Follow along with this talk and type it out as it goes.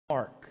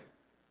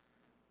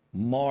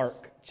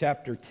Mark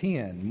chapter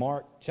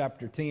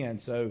 10.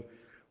 So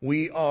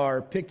we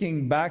are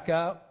picking back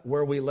up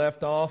where we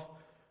left off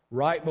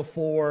right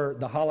before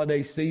the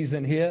holiday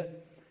season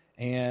hit.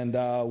 And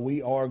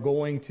we are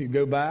going to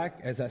go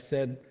back, as I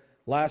said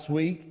last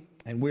week,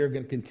 and we're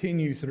going to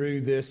continue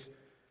through this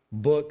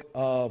book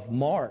of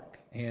Mark.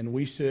 And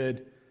we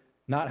should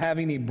not have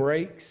any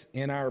breaks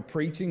in our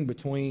preaching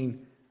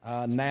between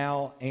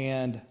now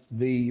and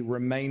the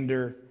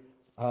remainder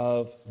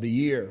of the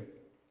year.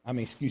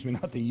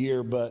 Not the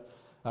year, but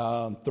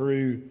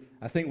through,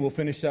 I think we'll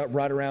finish up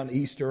right around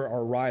Easter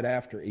or right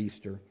after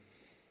Easter,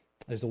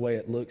 is the way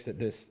it looks at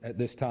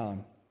this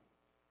time.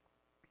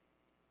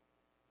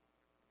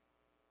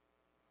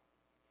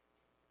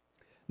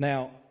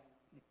 Now,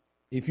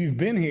 if you've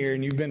been here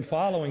and you've been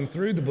following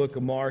through the book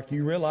of Mark,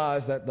 you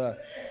realize that the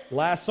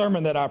last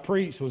sermon that I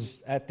preached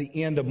was at the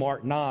end of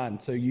Mark 9.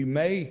 So you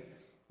may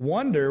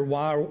wonder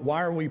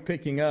why are we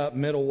picking up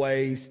middle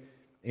ways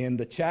in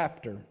the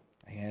chapter?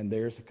 And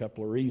there's a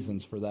couple of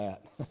reasons for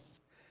that.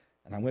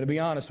 And I'm going to be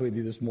honest with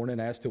you this morning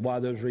as to why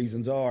those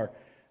reasons are.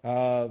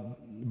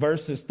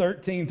 Verses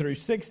 13 through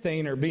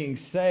 16 are being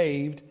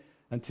saved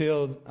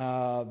until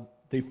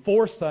the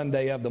fourth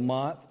Sunday of the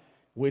month,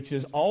 which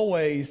is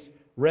always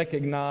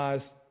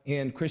recognized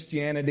in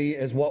Christianity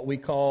as what we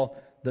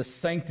call the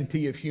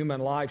Sanctity of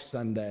Human Life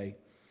Sunday.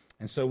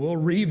 And so we'll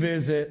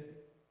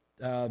revisit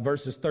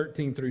verses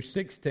 13 through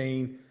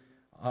 16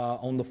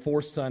 on the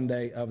fourth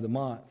Sunday of the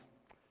month.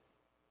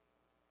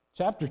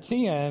 Chapter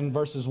 10,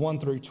 verses 1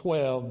 through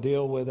 12,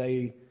 deal with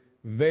a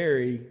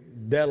very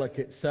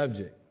delicate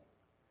subject,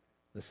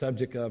 the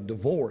subject of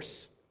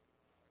divorce.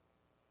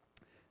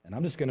 And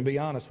I'm just going to be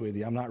honest with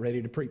you, I'm not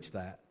ready to preach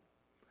that.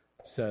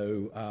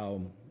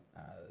 So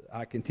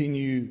I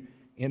continue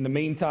in the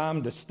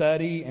meantime to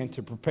study and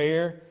to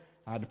prepare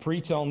to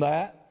preach on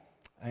that.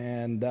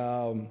 And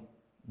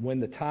when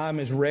the time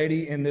is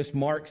ready in this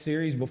Mark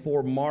series,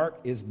 before Mark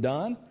is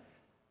done,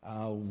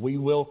 we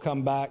will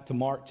come back to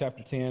Mark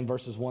chapter 10,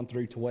 verses 1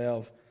 through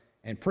 12,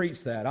 and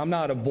preach that. I'm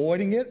not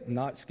avoiding it. I'm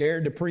not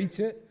scared to preach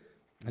it.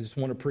 I just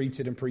want to preach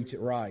it and preach it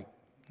right,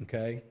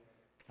 okay?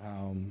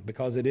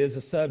 Because it is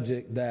a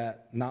subject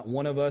that not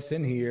one of us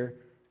in here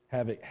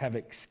have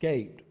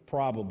escaped,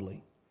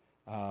 probably,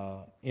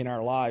 in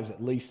our lives.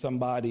 At least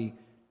somebody,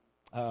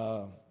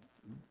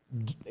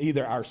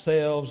 either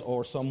ourselves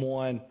or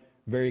someone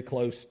very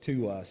close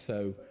to us.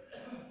 So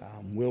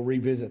we'll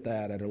revisit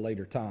that at a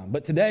later time.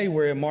 But today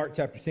we're in Mark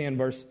chapter 10,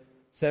 verse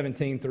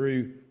 17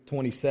 through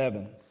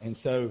 27. And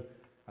so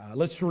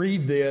let's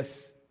read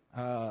this.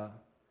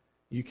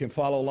 You can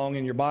follow along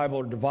in your Bible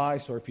or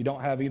device, or if you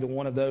don't have either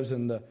one of those,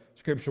 and the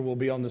scripture will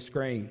be on the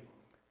screen.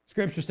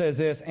 Scripture says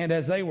this, "And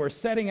as they were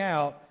setting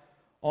out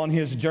on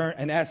his journey,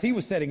 and as he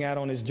was setting out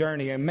on his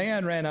journey, a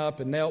man ran up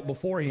and knelt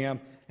before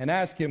him and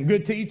asked him,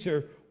 'Good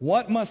teacher,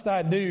 what must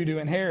I do to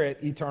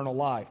inherit eternal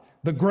life?'"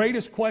 The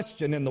greatest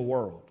question in the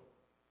world.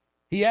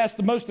 He asked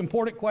the most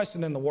important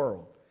question in the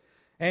world.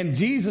 And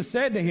Jesus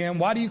said to him,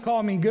 "Why do you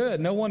call me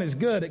good? No one is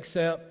good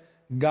except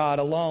God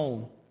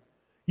alone.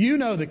 You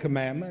know the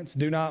commandments.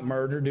 Do not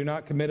murder, do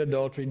not commit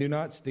adultery, do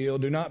not steal,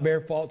 do not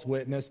bear false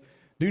witness,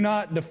 do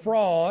not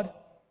defraud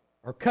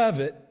or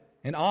covet,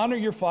 and honor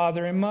your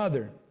father and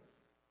mother."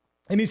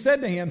 And he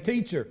said to him,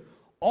 "Teacher,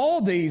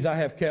 all these I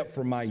have kept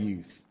from my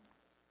youth."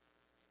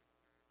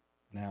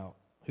 Now,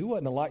 who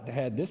wouldn't have liked to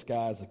have this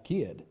guy as a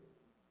kid?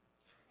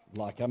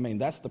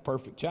 That's the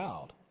perfect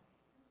child.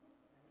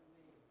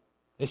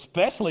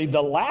 Especially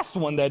the last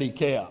one that he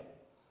kept.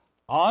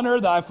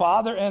 Honor thy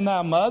father and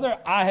thy mother.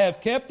 I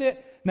have kept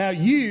it. Now,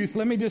 youth,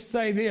 let me just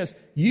say this.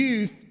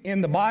 Youth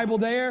in the Bible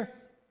there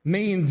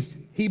means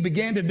he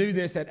began to do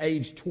this at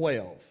age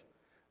 12.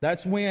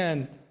 That's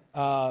when,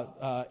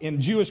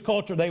 in Jewish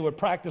culture, they would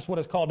practice what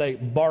is called a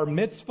bar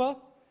mitzvah.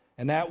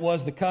 And that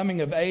was the coming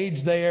of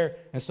age there.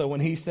 And so when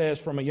he says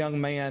from a young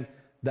man,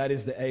 that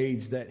is the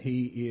age that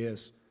he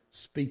is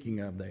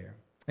speaking of there.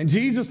 And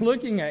Jesus,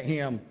 looking at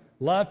him,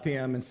 loved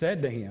him and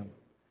said to him,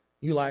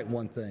 "You lack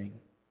one thing.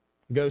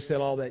 Go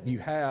sell all that you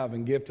have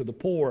and give to the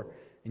poor,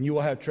 and you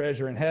will have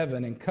treasure in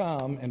heaven, and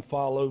come and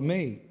follow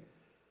me."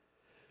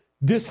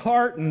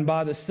 Disheartened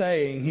by the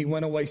saying, he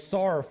went away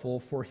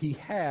sorrowful, for he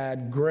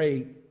had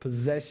great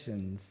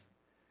possessions.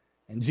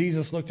 And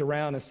Jesus looked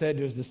around and said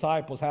to his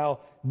disciples,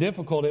 "How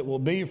difficult it will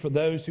be for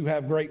those who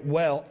have great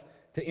wealth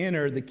to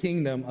enter the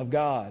kingdom of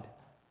God."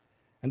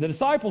 And the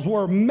disciples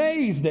were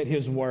amazed at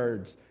his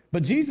words.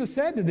 But Jesus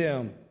said to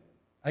them,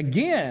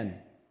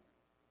 again,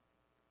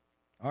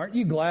 aren't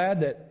you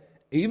glad that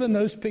even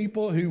those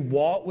people who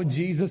walked with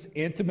Jesus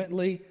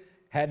intimately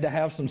had to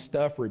have some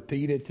stuff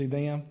repeated to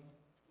them?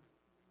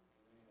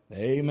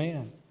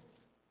 Amen.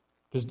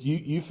 Because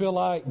you feel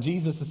like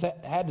Jesus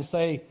had to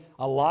say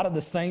a lot of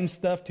the same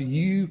stuff to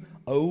you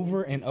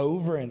over and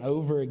over and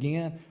over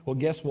again? Well,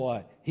 guess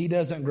what? He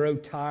doesn't grow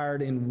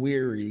tired and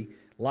weary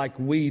like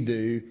we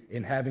do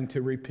in having to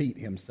repeat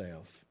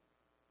himself.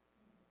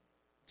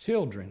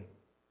 Children,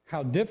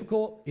 how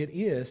difficult it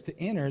is to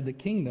enter the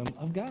kingdom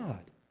of God.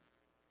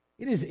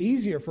 It is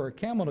easier for a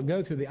camel to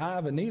go through the eye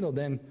of a needle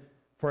than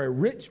for a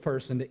rich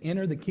person to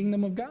enter the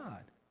kingdom of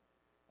God.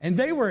 And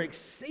they were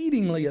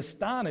exceedingly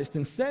astonished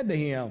and said to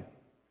him,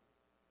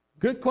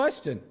 good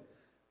question,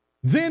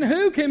 then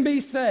who can be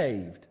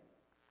saved?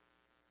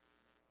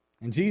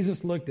 And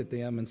Jesus looked at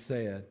them and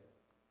said,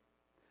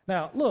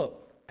 now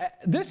look,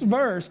 this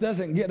verse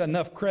doesn't get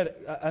enough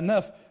credit,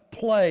 enough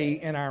play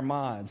in our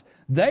minds.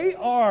 They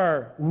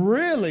are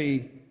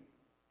really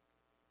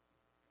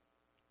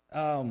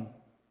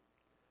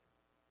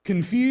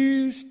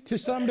confused to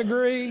some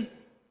degree.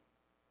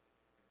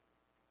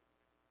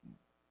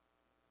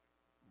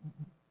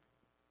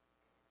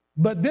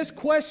 But this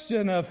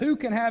question of who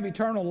can have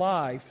eternal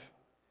life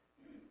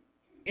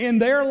in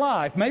their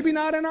life, maybe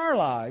not in our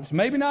lives,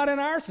 maybe not in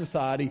our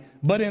society,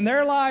 but in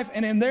their life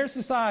and in their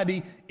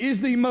society, is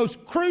the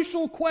most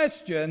crucial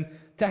question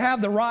to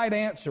have the right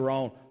answer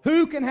on.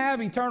 Who can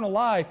have eternal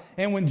life?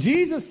 And when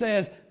Jesus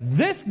says,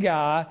 this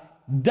guy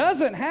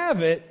doesn't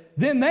have it,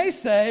 then they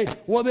say,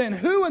 well, then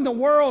who in the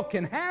world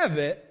can have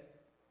it?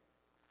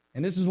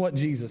 And this is what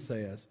Jesus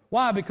says.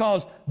 Why?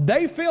 Because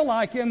they feel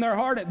like in their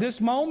heart at this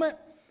moment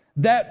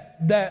that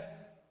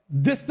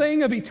this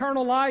thing of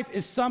eternal life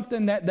is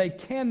something that they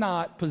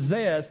cannot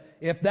possess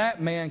if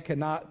that man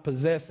cannot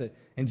possess it.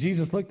 And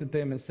Jesus looked at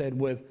them and said,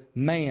 with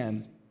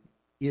man,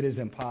 it is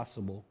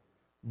impossible.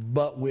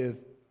 But with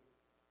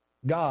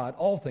God,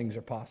 all things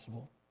are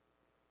possible.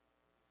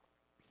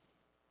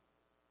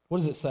 What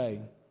does it say?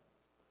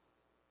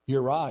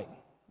 You're right.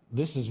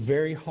 This is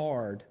very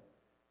hard,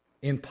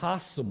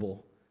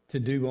 impossible to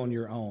do on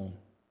your own.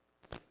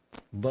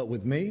 But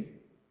with me,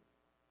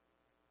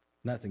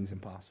 nothing's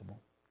impossible.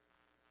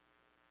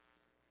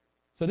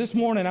 So this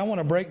morning, I want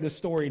to break this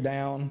story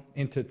down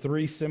into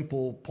 3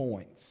 simple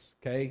points,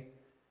 okay?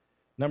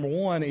 Number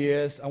 1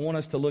 is, I want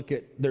us to look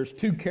at, there's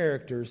 2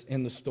 characters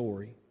in the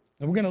story.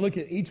 And we're going to look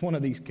at each one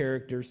of these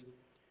characters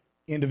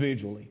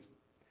individually.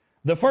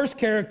 The first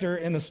character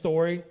in the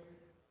story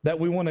that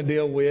we want to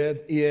deal with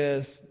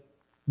is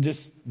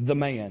just the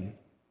man.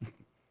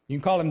 You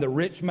can call him the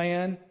rich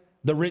man,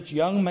 the rich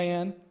young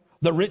man,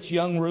 the rich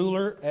young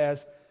ruler,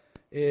 as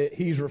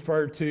he's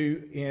referred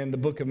to in the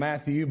book of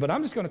Matthew, but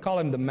I'm just going to call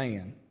him the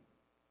man.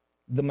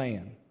 The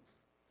man.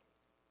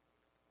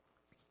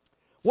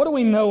 What do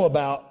we know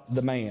about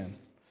the man?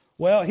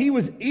 Well, he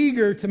was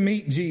eager to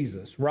meet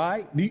Jesus,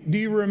 right? Do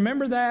you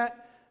remember that?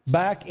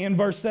 Back in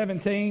verse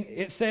 17,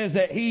 it says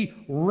that he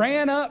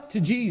ran up to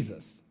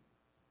Jesus.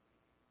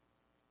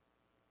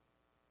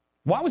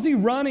 Why was he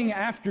running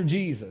after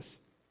Jesus?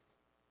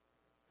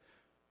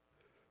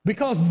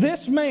 Because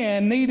this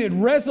man needed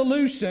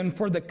resolution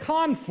for the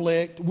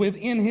conflict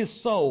within his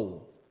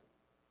soul.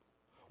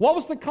 What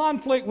was the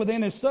conflict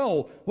within his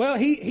soul? Well,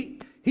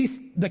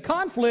 the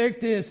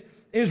conflict is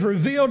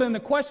revealed in the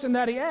question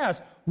that he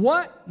asked.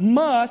 What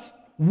must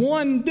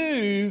one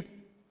do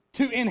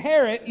to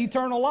inherit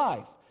eternal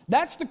life?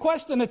 That's the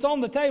question that's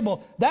on the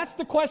table. That's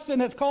the question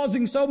that's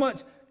causing so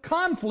much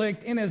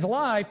conflict in his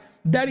life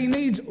that he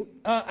needs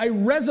a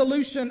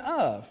resolution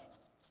of.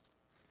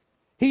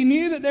 He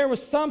knew that there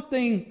was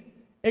something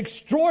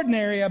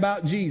extraordinary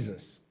about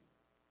Jesus.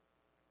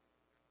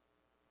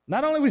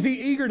 Not only was he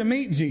eager to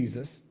meet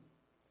Jesus,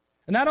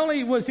 and not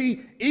only was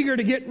he eager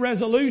to get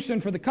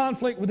resolution for the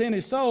conflict within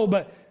his soul,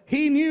 but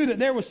he knew that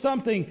there was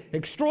something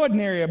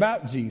extraordinary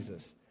about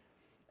Jesus.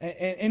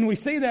 And we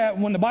see that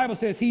when the Bible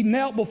says he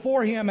knelt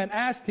before him and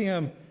asked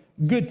him,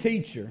 good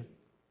teacher.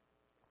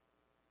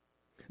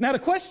 Now the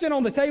question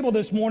on the table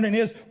this morning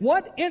is,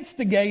 what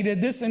instigated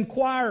this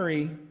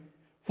inquiry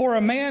for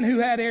a man who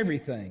had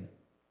everything?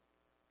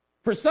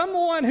 For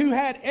someone who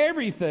had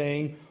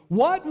everything,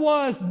 what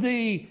was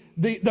the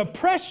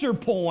pressure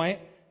point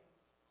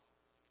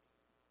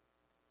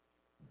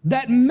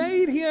that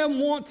made him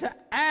want to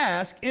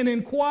ask and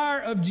inquire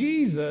of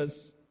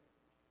Jesus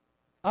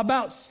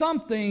about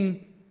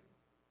something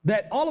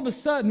that all of a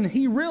sudden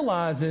he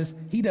realizes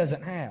he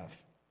doesn't have?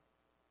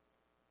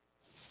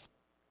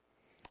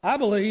 I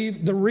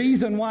believe the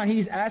reason why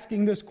he's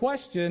asking this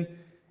question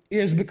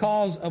is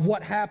because of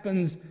what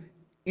happens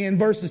in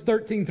verses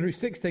 13 through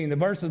 16, the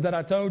verses that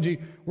I told you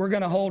we're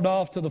going to hold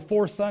off to the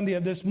 4th Sunday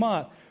of this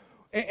month.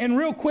 And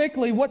real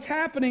quickly, what's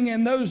happening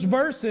in those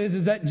verses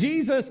is that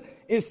Jesus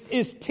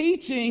is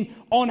teaching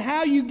on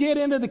how you get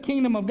into the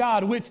kingdom of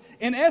God, which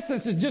in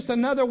essence is just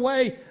another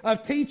way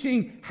of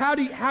teaching how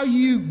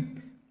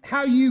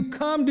you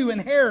come to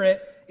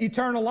inherit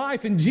eternal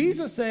life. And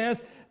Jesus says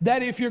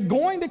that if you're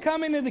going to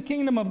come into the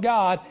kingdom of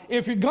God,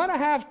 if you're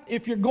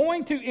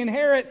going to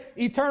inherit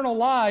eternal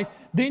life,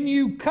 then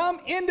you come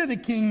into the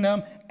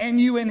kingdom and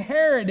you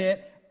inherit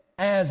it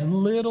as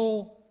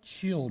little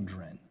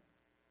children.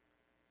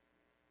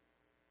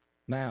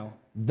 Now,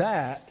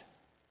 that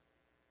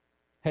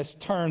has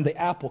turned the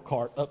apple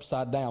cart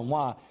upside down.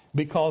 Why?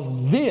 Because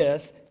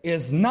this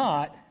is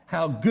not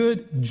how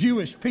good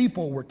Jewish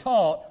people were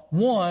taught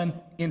one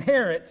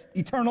inherits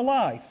eternal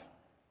life.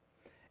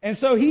 And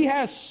so he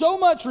has so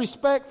much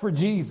respect for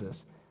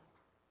Jesus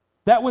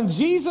that when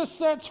Jesus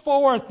sets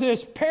forth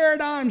this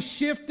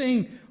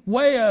paradigm-shifting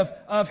way of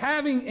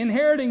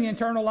inheriting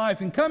eternal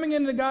life and coming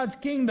into God's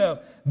kingdom,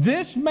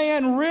 this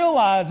man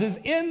realizes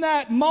in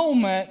that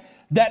moment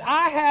that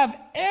I have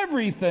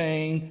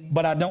everything,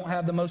 but I don't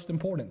have the most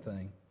important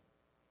thing.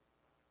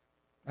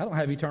 I don't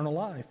have eternal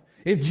life.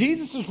 If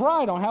Jesus is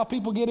right on how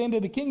people get into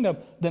the kingdom,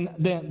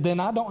 then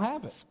I don't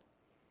have it.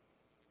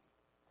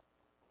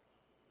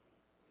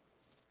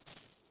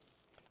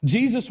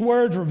 Jesus'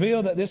 words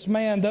reveal that this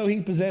man, though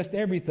he possessed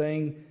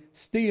everything,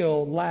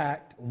 still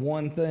lacked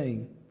one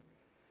thing.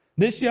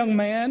 This young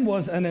man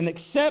was an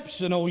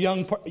exceptional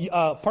young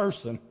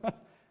person.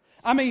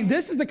 I mean,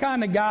 this is the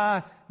kind of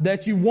guy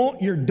that you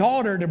want your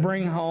daughter to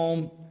bring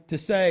home to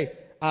say,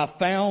 I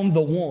found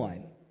the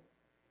one.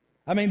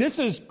 I mean, this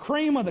is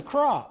cream of the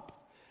crop.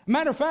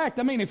 Matter of fact,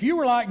 I mean, if you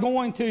were like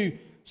going to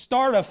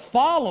start a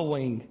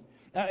following,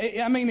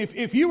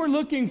 if you were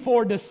looking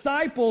for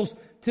disciples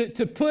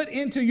to put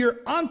into your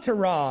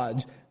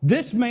entourage,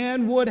 this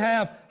man would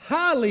have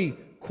highly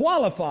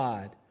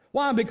qualified.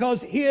 Why?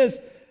 Because his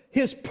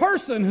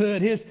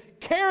personhood, his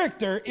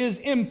character is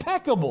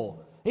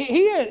impeccable.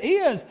 He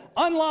is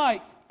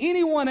unlike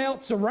anyone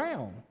else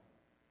around.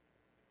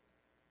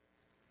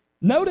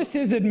 Notice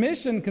his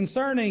admission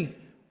concerning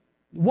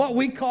what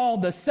we call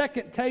the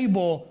second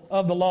table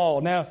of the law.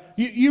 Now,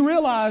 you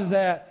realize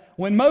that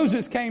when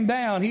Moses came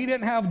down, he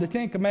didn't have the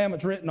Ten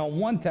Commandments written on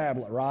one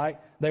tablet, right?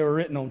 They were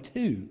written on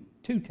two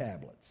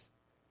tablets.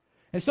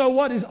 And so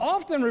what is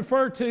often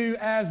referred to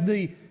as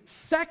the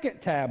second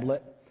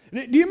tablet, do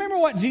you remember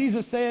what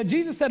Jesus said?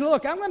 Jesus said,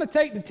 look, I'm going to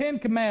take the 10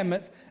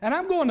 commandments and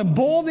I'm going to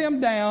boil them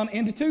down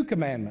into 2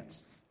 commandments.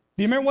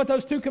 Do you remember what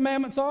those 2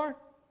 commandments are?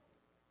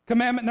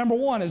 Commandment number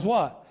 1 is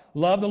what?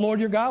 Love the Lord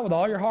your God with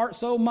all your heart,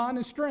 soul, mind,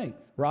 and strength.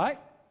 Right?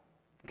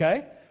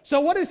 Okay?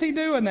 So what does he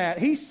do in that?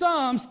 He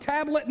sums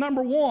tablet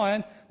number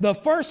 1, the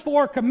first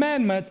 4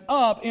 commandments,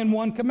 up in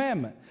 1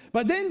 commandment.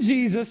 But then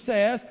Jesus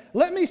says,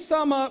 let me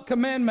sum up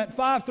commandment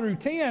 5 through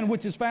 10,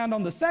 which is found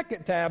on the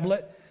second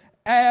tablet,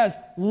 as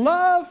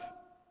love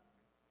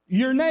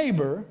your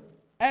neighbor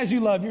as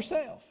you love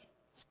yourself.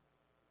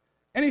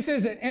 And he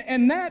says,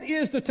 and that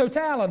is the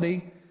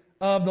totality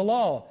of the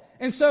law.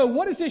 And so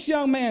what is this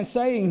young man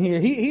saying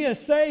here? He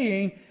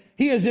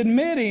is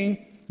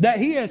admitting that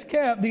he has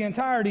kept the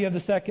entirety of the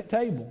second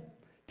table.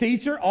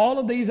 Teacher, all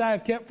of these I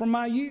have kept from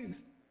my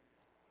youth.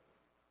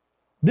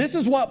 This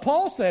is what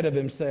Paul said of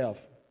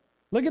himself.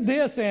 Look at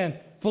this in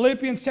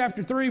Philippians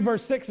chapter 3,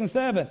 verse 6 and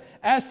 7.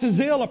 As to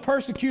zeal, a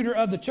persecutor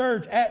of the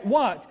church, at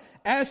what?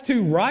 As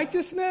to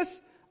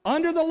righteousness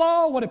under the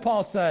law, what did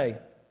Paul say?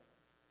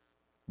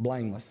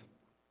 Blameless.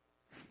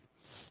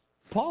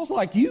 Paul's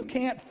like, you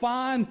can't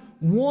find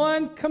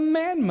one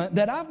commandment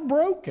that I've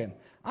broken.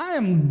 I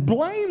am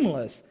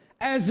blameless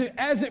as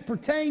it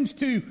pertains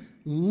to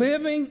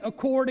living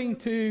according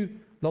to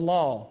the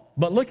law.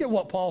 But look at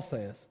what Paul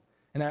says.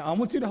 And I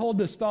want you to hold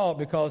this thought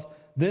because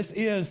this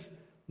is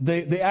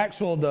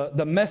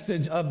the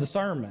message of the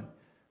sermon.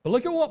 But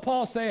look at what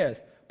Paul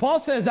says. Paul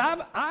says,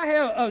 I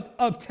have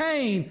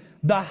obtained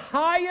the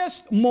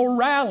highest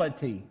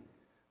morality.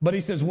 But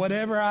he says,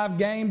 whatever I've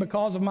gained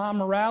because of my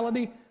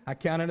morality, I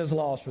count it as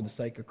loss for the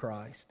sake of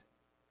Christ.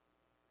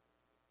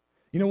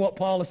 You know what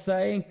Paul is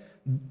saying?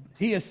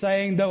 He is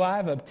saying, though I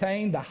have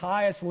obtained the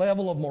highest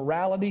level of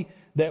morality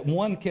that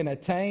one can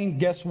attain,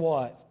 guess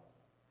what?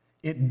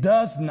 It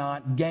does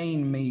not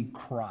gain me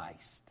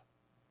Christ.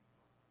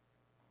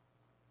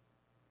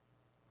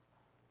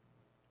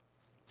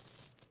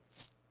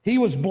 He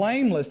was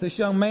blameless, this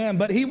young man,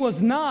 but he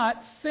was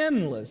not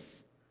sinless.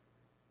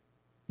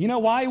 You know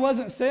why he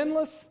wasn't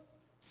sinless?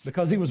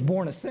 Because he was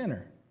born a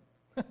sinner.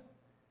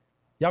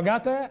 Y'all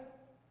got that?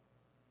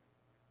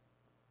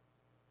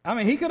 I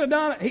mean, he could have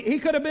done it. He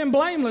could have been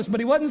blameless, but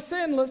he wasn't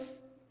sinless.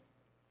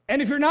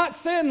 And if you're not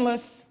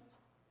sinless,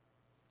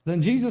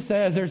 then Jesus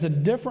says there's a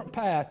different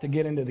path to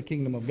get into the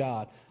kingdom of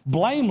God.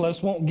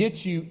 Blameless won't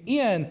get you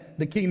in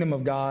the kingdom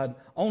of God.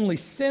 Only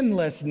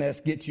sinlessness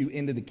gets you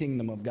into the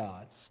kingdom of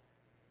God.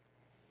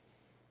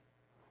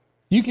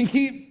 You can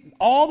keep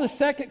all the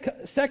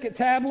second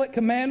tablet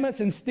commandments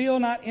and still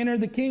not enter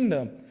the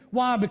kingdom.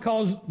 Why?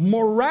 Because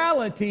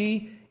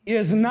morality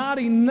is not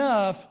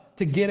enough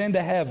to get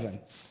into heaven.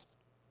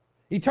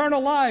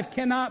 Eternal life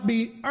cannot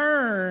be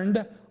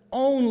earned,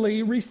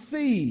 only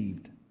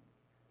received.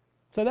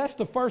 So that's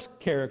the first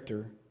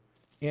character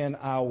in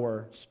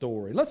our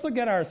story. Let's look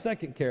at our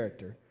second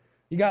character.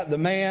 You got the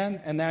man,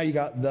 and now you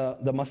got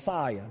the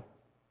Messiah.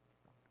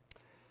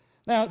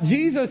 Now,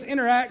 Jesus'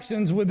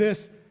 interactions with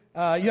this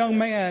young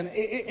man,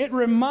 it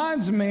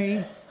reminds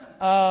me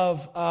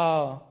of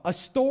a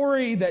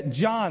story that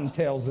John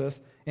tells us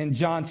in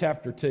John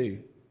chapter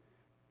 2.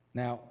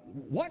 Now,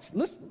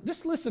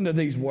 just listen to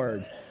these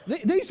words.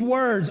 These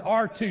words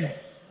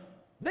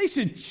they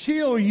should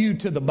chill you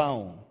to the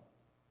bone.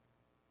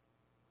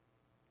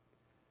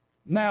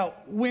 Now,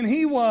 when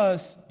he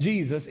was,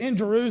 Jesus, in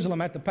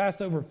Jerusalem at the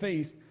Passover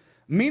feast,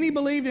 many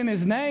believed in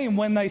his name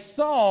when they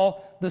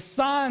saw the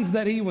signs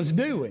that he was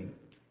doing.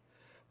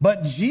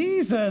 But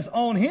Jesus,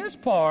 on his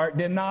part,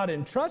 did not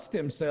entrust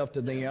himself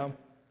to them.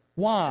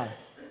 Why?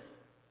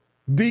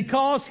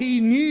 because he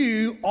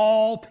knew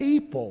all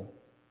people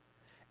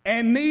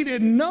and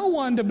needed no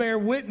one to bear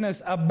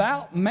witness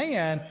about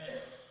man,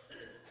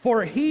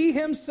 for he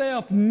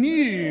himself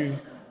knew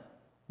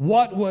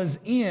what was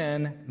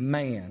in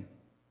man.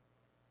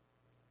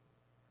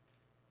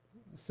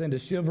 Send a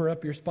shiver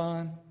up your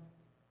spine.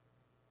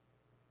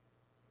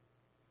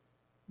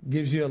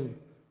 Gives you a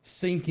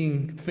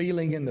sinking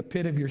feeling in the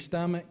pit of your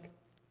stomach.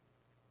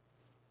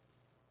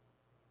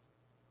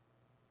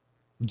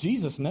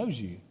 Jesus knows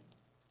you.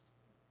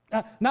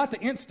 Not the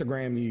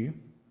Instagram you,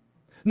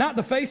 not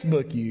the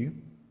Facebook you,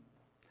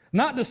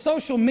 not the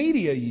social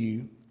media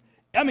you.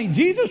 I mean,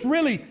 Jesus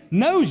really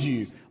knows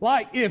you.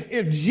 Like,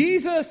 if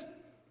Jesus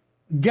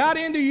got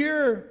into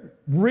your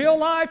real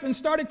life and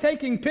started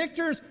taking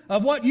pictures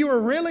of what you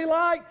were really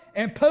like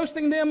and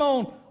posting them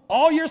on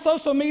all your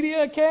social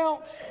media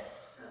accounts,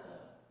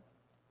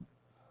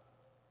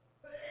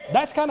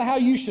 that's kind of how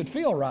you should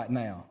feel right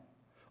now.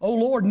 Oh,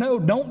 Lord, no,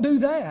 don't do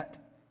that.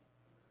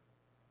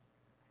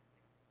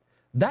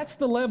 That's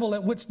the level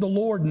at which the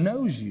Lord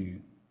knows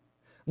you.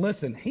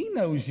 Listen, He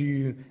knows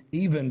you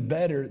even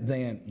better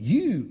than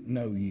you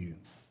know you.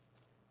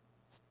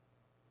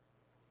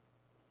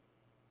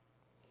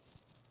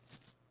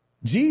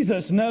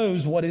 Jesus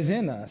knows what is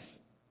in us.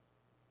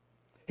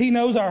 He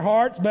knows our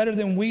hearts better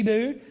than we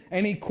do,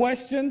 and He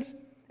questions,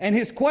 and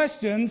His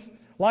questions,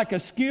 like a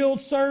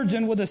skilled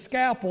surgeon with a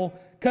scalpel,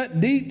 cut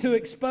deep to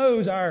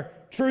expose our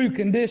true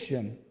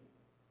condition.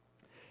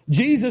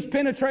 Jesus'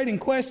 penetrating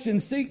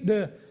questions seek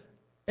to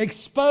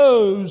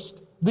expose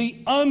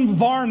the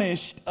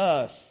unvarnished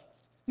us.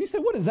 You say,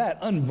 what is that,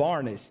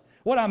 unvarnished?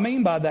 What I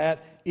mean by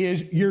that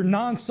is your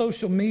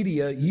non-social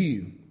media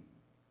you.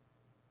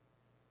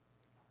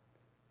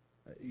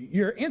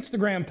 Your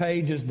Instagram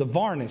page is the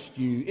varnished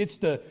you. It's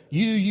the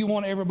you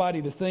want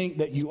everybody to think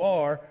that you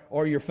are,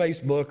 or your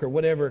Facebook or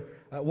whatever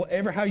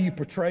how you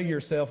portray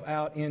yourself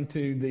out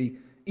into the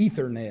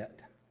Ethernet.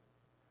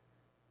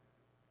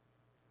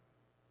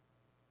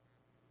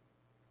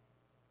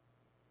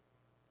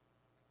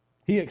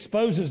 He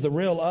exposes the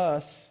real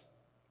us,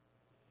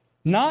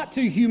 not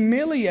to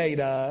humiliate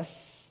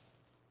us,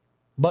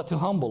 but to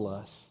humble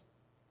us.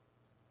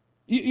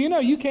 You know,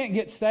 you can't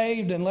get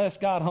saved unless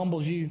God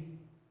humbles you.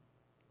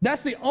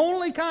 That's the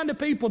only kind of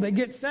people that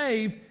get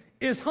saved,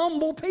 is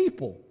humble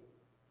people.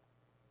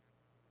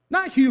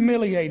 Not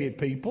humiliated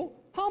people,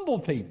 humble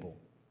people.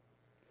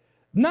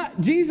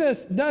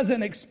 Jesus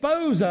doesn't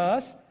expose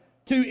us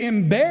to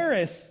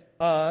embarrass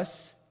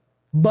us,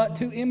 but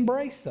to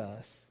embrace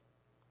us.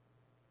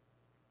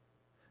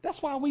 That's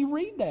why we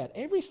read that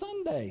every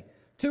Sunday,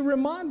 to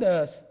remind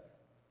us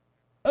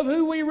of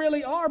who we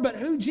really are, but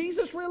who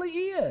Jesus really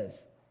is.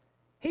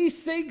 He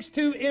seeks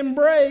to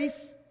embrace,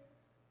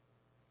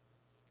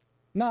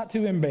 not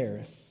to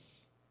embarrass.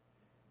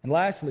 And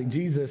lastly,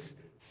 Jesus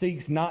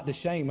seeks not to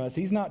shame us.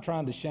 He's not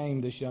trying to shame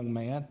this young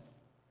man.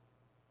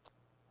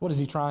 What is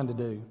He trying to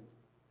do?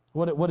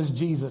 What is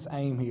Jesus'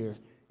 aim here?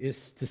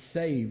 Is to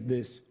save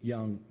this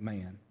young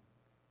man.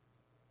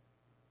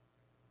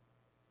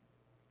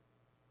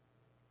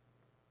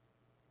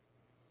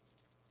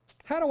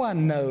 How do I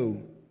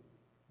know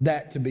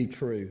that to be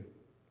true?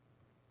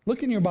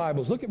 Look in your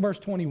Bibles. Look at verse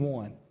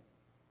 21.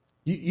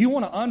 You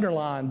want to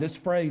underline this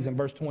phrase in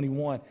verse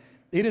 21.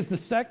 It is the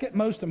second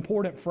most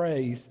important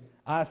phrase,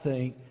 I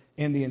think,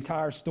 in the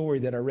entire story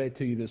that I read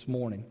to you this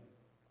morning.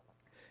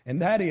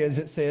 And that is,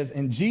 it says,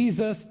 and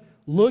Jesus,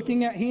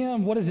 looking at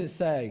him, what does it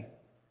say?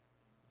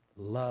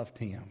 Loved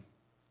him.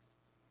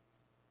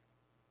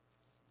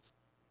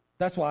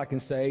 That's why I can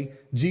say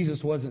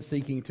Jesus wasn't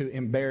seeking to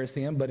embarrass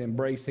him, but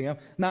embrace him.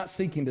 Not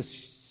seeking to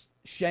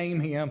shame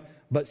him,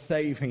 but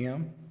save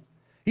him.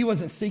 He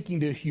wasn't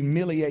seeking to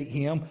humiliate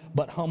him,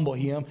 but humble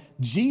him.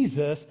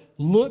 Jesus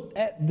looked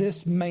at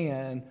this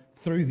man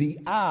through the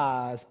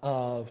eyes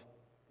of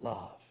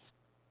love.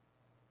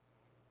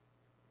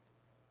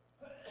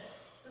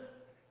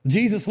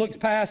 Jesus looks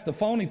past the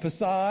phony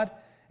facade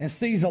and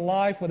sees a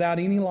life without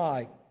any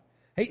light.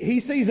 He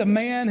sees a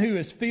man who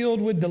is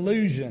filled with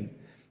delusion.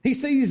 He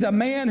sees a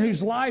man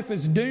whose life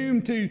is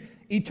doomed to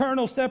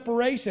eternal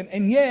separation,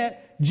 and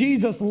yet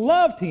Jesus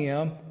loved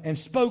him and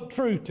spoke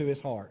truth to his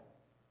heart.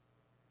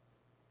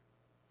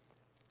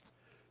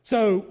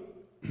 So,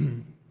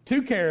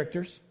 two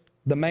characters,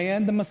 the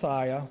man, the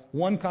Messiah,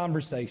 one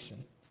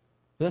conversation.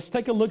 Let's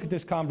take a look at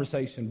this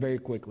conversation very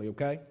quickly,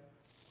 okay?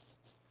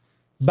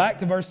 Back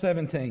to verse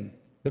 17.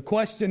 The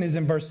question is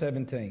in verse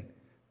 17.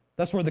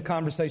 That's where the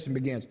conversation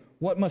begins.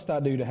 What must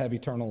I do to have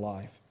eternal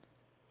life?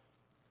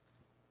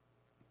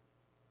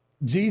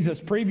 Jesus'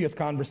 previous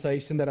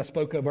conversation that I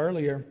spoke of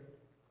earlier,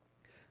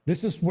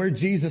 this is where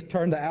Jesus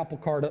turned the apple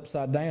cart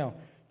upside down.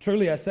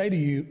 Truly I say to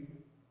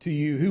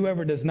you,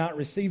 whoever does not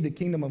receive the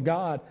kingdom of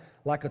God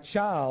like a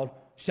child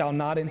shall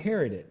not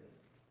inherit it.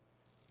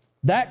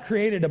 That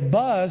created a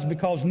buzz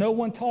because no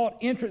one taught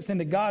entrance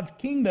into God's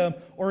kingdom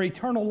or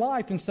eternal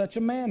life in such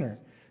a manner.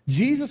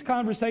 Jesus'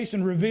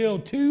 conversation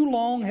revealed two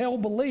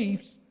long-held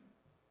beliefs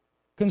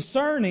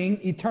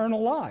concerning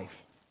eternal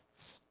life.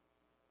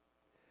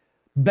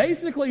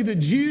 Basically, the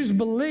Jews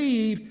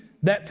believed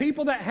that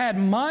people that had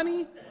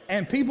money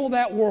and people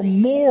that were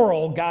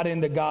moral got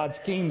into God's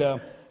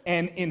kingdom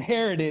and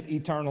inherited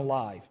eternal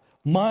life.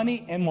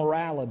 Money and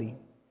morality.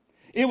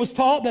 It was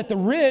taught that the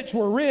rich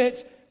were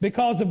rich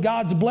because of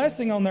God's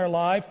blessing on their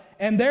life,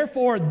 and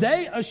therefore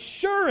they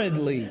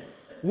assuredly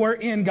were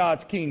in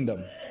God's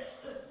kingdom.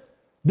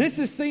 This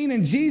is seen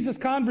in Jesus'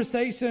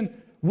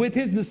 conversation with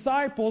his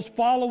disciples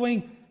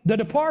following the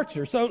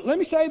departure. So let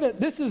me say that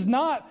this is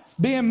not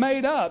being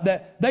made up,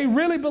 that they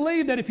really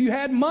believed that if you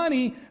had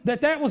money,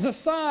 that was a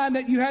sign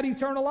that you had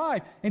eternal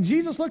life. And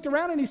Jesus looked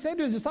around and he said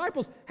to his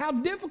disciples, how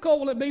difficult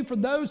will it be for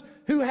those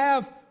who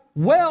have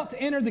wealth to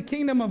enter the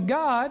kingdom of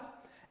God?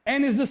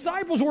 And his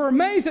disciples were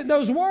amazed at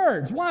those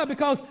words. Why?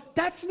 Because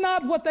that's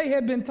not what they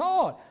had been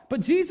taught.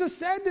 But Jesus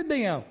said to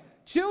them,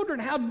 children,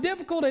 how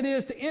difficult it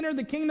is to enter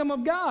the kingdom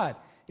of God.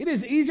 It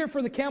is easier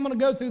for the camel to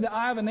go through the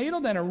eye of a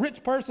needle than a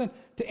rich person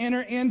to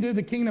enter into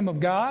the kingdom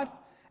of God.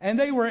 And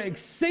they were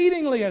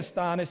exceedingly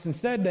astonished and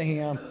said to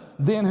him,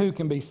 then who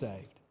can be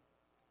saved?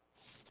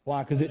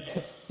 Why? Because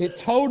it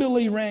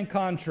totally ran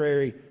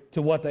contrary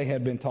to what they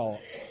had been taught.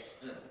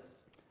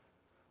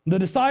 The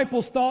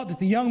disciples thought that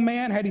the young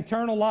man had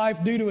eternal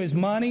life due to his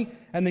money,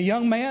 and the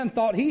young man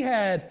thought he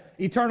had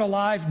eternal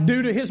life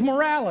due to his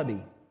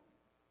morality.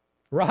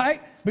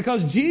 Right?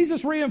 Because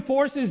Jesus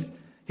reinforces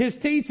his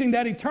teaching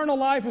that eternal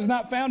life is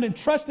not found in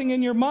trusting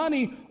in your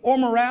money or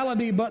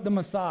morality, but the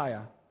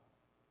Messiah.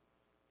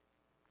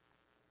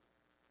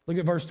 Look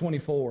at verse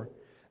 24.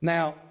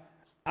 Now,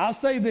 I'll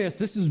say this.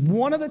 This is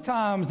one of the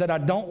times that I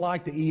don't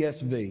like the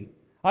ESV.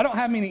 I don't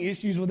have many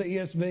issues with the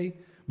ESV,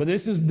 but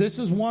this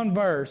is one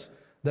verse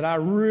that I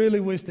really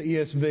wish the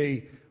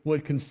ESV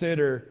would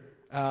consider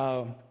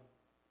a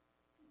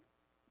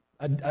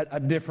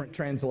different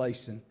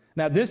translation.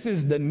 Now, this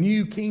is the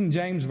New King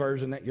James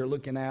Version that you're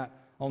looking at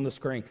on the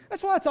screen.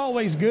 That's why it's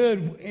always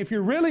good, if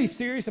you're really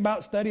serious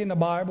about studying the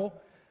Bible,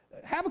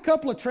 have a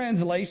couple of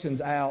translations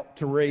out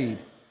to read.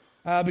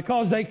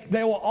 Because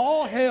they will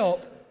all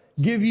help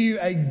give you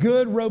a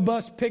good,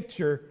 robust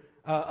picture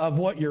of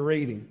what you're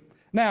reading.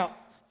 Now,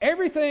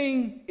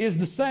 everything is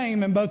the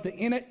same in both the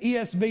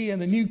ESV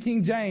and the New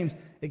King James,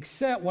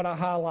 except what I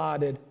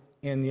highlighted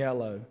in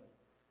yellow.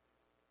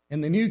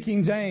 In the New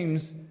King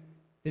James,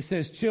 it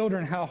says,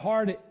 children, how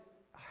hard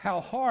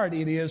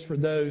it is for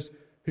those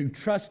who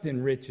trust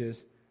in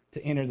riches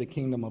to enter the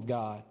kingdom of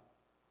God.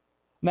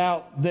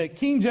 Now, the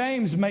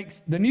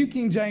New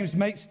King James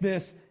makes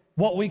this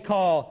what we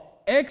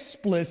call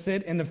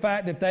explicit in the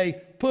fact that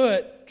they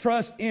put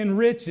trust in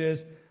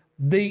riches.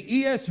 The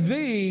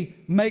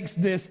ESV makes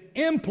this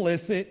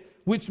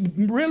implicit, which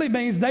really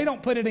means they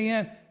don't put it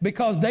in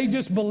because they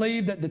just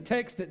believe that the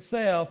text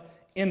itself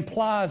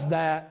implies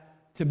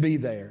that to be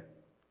there.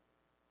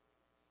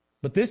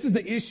 But this is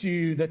the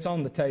issue that's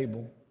on the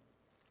table.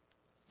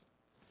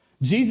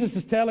 Jesus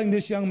is telling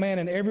this young man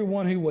and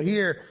everyone who will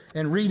hear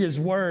and read his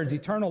words,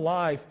 eternal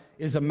life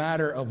is a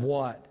matter of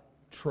what?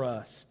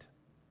 Trust.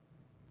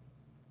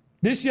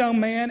 This young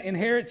man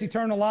inherits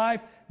eternal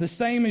life the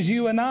same as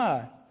you and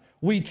I.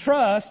 We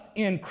trust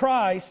in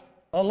Christ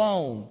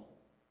alone.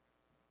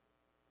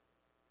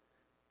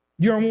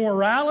 Your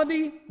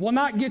morality will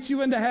not get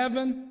you into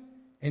heaven,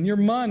 and your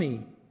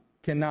money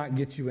cannot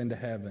get you into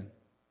heaven.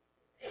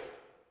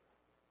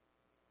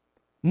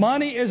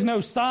 Money is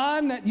no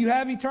sign that you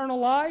have eternal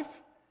life,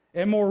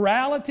 and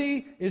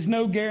morality is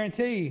no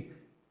guarantee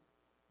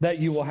that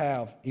you will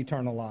have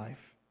eternal life.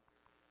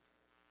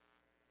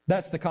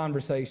 That's the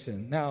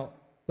conversation. Now,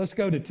 let's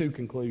go to two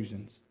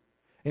conclusions.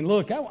 And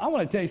look, I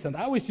want to tell you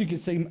something. I wish you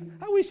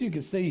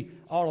could see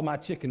all of my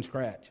chicken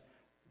scratch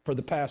for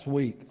the past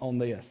week on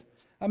this.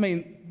 I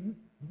mean,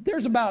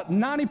 there's about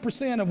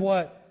 90% of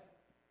what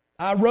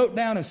I wrote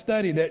down and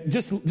studied that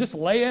just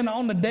laying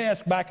on the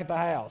desk back at the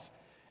house.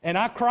 And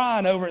I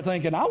crying over it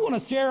thinking, I want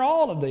to share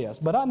all of this.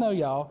 But I know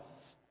y'all,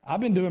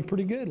 I've been doing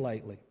pretty good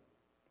lately.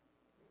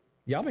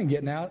 Y'all been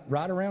getting out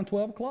right around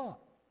 12 o'clock.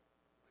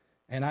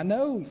 And I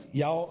know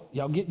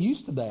y'all get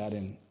used to that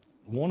and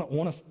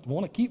want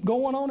to keep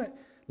going on it.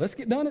 Let's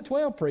get done at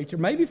 12, preacher.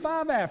 Maybe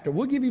 5 after.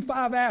 We'll give you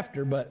 5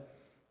 after, but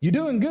you're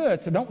doing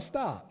good, so don't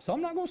stop. So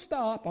I'm not going to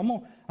stop. I'm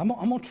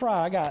going to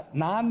try. I got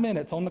 9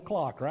 minutes on the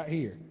clock right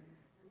here.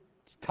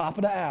 It's top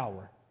of the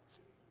hour.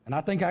 And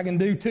I think I can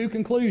do 2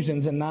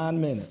 conclusions in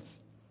 9 minutes.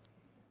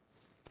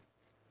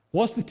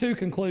 What's the 2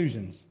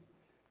 conclusions?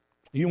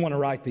 You want to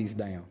write these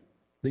down.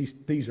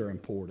 These are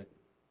important.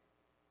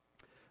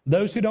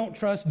 Those who don't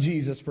trust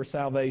Jesus for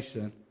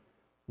salvation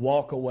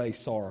walk away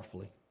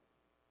sorrowfully.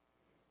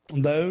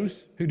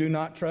 Those who do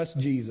not trust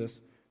Jesus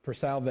for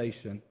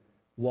salvation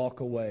walk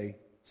away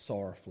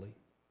sorrowfully.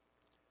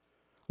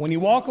 When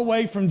you walk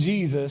away from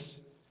Jesus,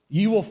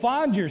 you will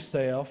find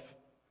yourself,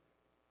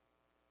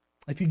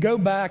 if you go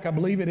back, I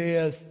believe it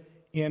is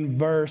in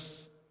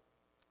verse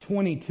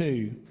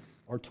 22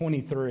 or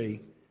 23,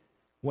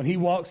 when he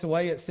walks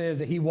away, it says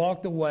that he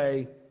walked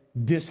away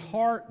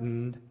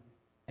disheartened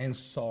and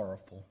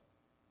sorrowful.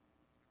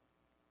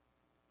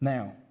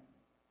 Now,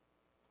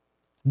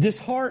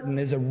 disheartened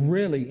is a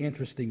really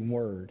interesting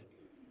word.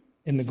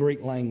 in the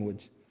Greek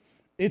language.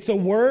 It's a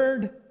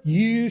word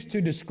used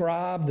to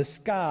describe the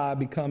sky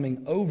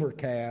becoming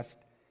overcast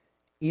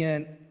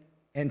in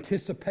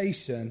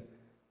anticipation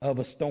of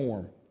a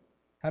storm.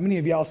 How many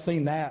of y'all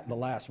seen that the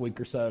last week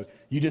or so?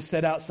 You just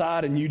sit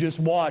outside and you just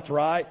watch,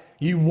 right?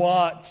 You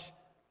watch.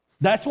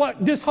 That's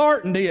what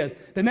disheartened is.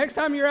 The next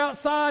time you're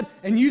outside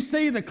and you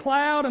see the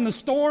cloud and the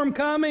storm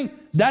coming,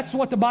 that's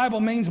what the Bible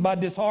means by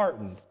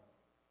disheartened.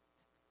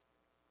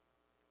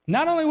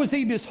 Not only was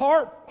he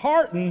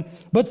disheartened,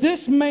 but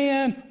this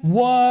man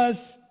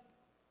was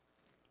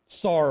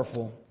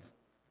sorrowful.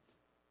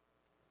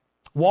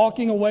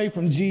 Walking away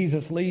from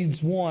Jesus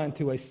leads one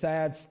to a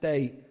sad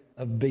state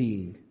of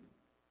being.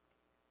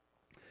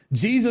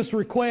 Jesus'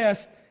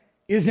 request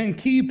is in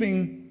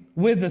keeping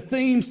with the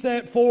theme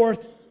set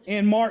forth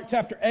in Mark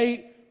chapter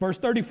 8, verse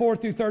 34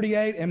 through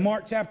 38, and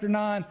Mark chapter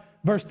 9,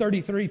 verse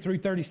 33 through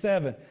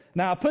 37.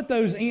 Now, I put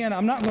those in.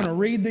 I'm not going to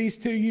read these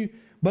to you,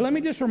 but let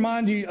me just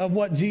remind you of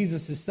what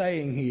Jesus is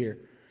saying here.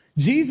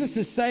 Jesus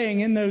is saying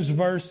in those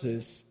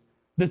verses,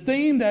 the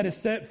theme that is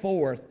set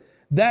forth,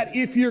 that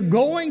if you're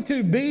going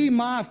to be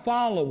my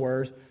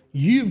followers,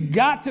 you've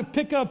got to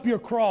pick up your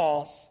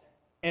cross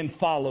and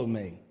follow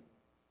me.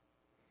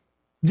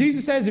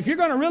 Jesus says, if you're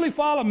going to really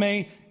follow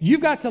me,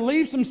 you've got to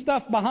leave some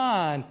stuff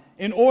behind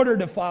in order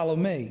to follow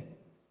me.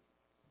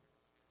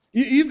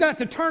 You've got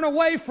to turn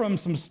away from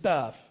some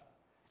stuff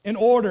in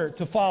order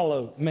to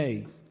follow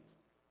me.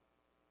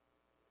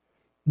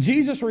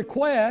 Jesus'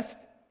 request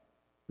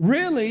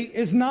really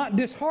is not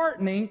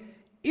disheartening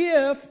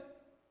if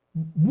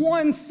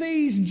one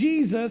sees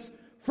Jesus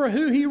for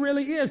who he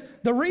really is.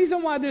 The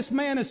reason why this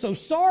man is so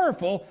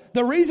sorrowful,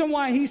 the reason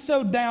why he's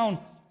so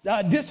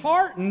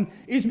disheartened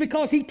is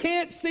because he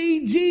can't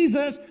see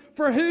Jesus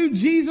for who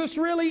Jesus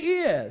really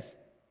is.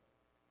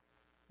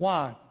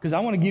 Why? Because I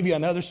want to give you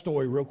another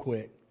story real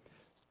quick.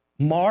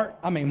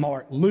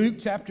 Luke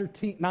chapter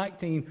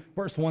 19,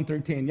 verse 1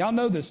 through 10. Y'all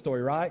know this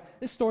story, right?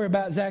 This story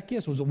about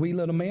Zacchaeus was a wee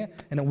little man,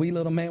 and a wee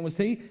little man was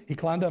he. He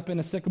climbed up in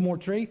a sycamore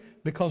tree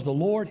because the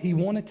Lord he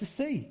wanted to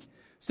see.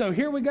 So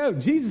here we go.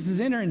 Jesus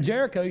is entering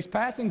Jericho. He's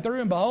passing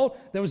through, and behold,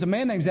 there was a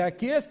man named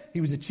Zacchaeus.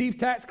 He was a chief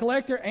tax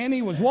collector, and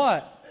he was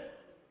what?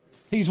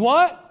 He's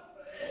what?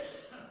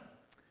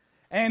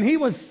 And he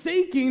was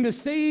seeking to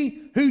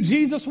see who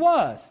Jesus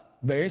was.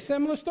 Very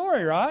similar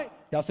story, right?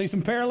 Y'all see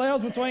some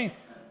parallels between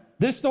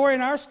this story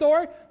and our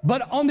story?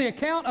 But on the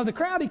account of the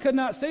crowd, he could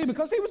not see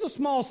because he was a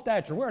small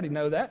stature. We already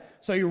know that.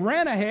 So he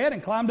ran ahead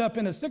and climbed up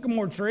in a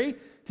sycamore tree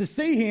to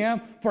see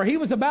him, for he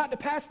was about to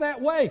pass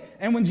that way.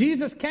 And when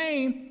Jesus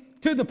came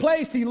to the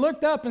place, he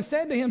looked up and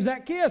said to him,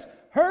 Zacchaeus,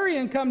 hurry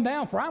and come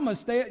down, for I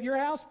must stay at your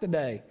house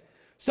today.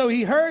 So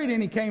he hurried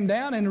and he came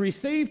down and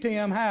received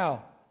him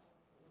how?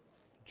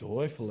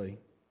 Joyfully.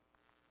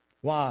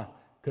 Why?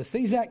 Because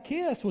see,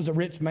 Zacchaeus was a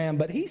rich man,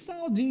 but he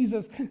saw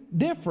Jesus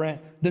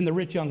different than the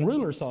rich young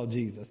ruler saw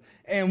Jesus.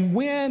 And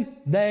when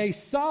they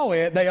saw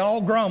it, they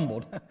all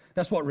grumbled.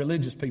 That's what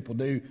religious people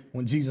do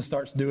when Jesus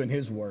starts doing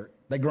his work.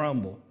 They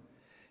grumble.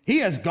 He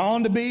has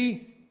gone to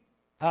be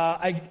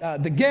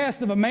the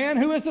guest of a man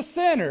who is a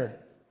sinner.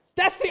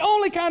 That's the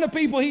only kind of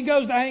people he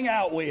goes to hang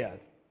out with.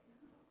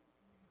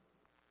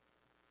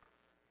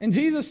 And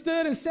Jesus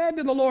stood and said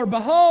to the Lord,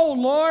 behold,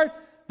 Lord,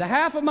 the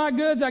half of my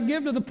goods I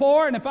give to the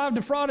poor, and if I've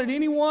defrauded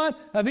anyone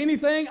of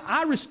anything,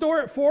 I restore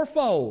it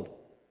fourfold.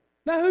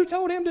 Now, who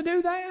told him to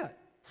do that?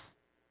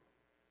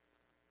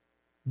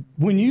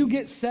 When you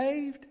get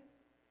saved,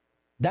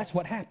 that's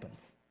what happens.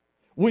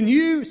 When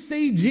you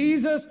see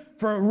Jesus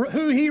for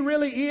who he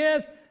really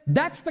is,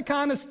 that's the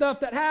kind of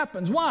stuff that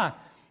happens. Why?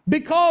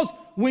 Because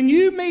when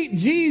you meet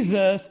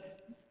Jesus,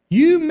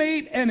 you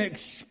meet an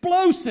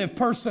explosive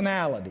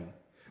personality.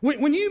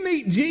 When you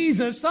meet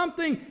Jesus,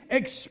 something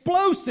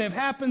explosive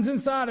happens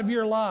inside of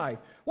your life.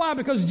 Why?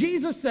 Because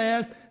Jesus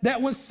says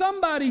that when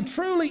somebody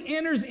truly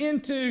enters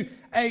into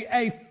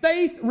a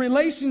faith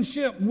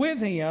relationship with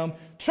him,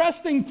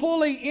 trusting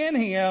fully in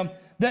him,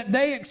 that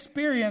they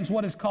experience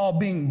what is called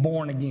being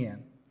born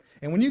again.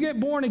 And when you get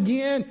born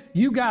again,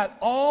 you got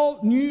all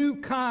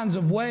new kinds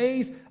of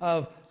ways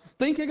of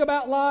thinking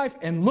about life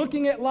and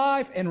looking at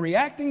life and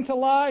reacting to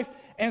life.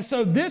 And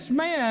so this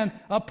man,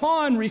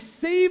 upon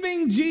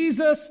receiving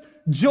Jesus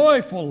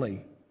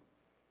joyfully,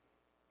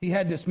 he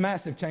had this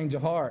massive change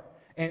of heart.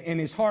 And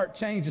his heart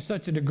changed to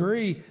such a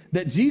degree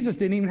that Jesus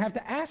didn't even have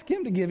to ask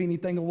him to give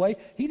anything away.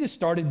 He just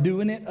started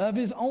doing it of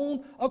his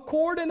own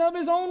accord and of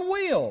his own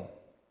will.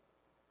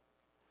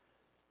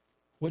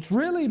 Which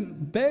really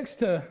begs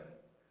to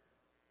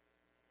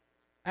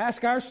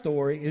ask our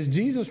story, is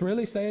Jesus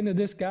really saying to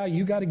this guy,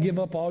 you got to give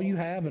up all you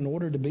have in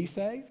order to be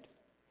saved?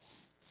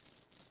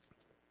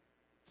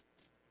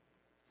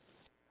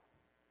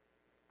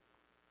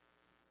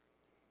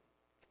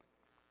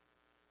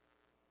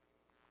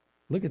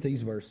 Look at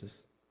these verses.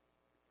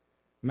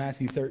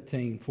 Matthew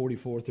 13,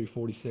 44 through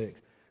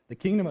 46. The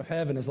kingdom of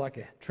heaven is like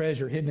a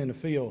treasure hidden in a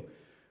field,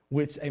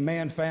 which a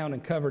man found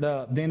and covered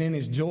up. Then in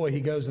his joy he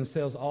goes and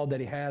sells all that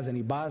he has and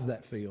he buys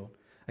that field.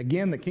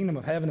 Again, the kingdom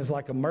of heaven is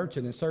like a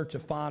merchant in search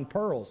of fine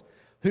pearls.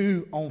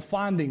 who, on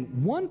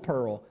finding one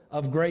pearl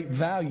of great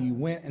value,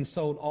 went and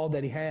sold all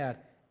that he had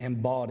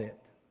and bought it.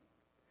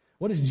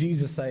 What is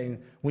Jesus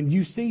saying? When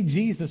you see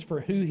Jesus for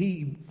who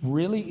he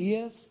really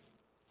is,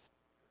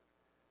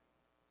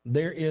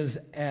 there is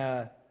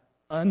an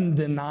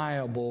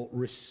undeniable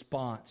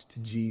response to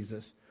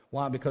Jesus.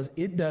 Why? Because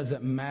it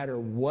doesn't matter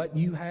what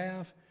you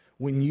have.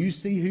 When you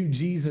see who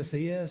Jesus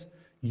is,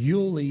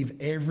 you'll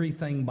leave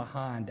everything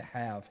behind to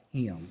have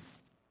him.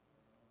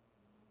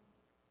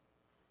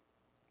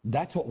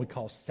 That's what we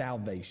call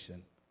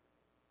salvation.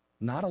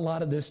 Not a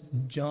lot of this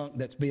junk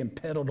that's being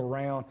peddled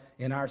around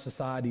in our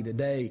society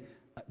today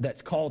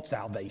that's called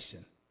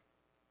salvation.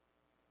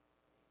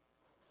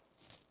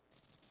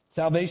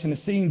 Salvation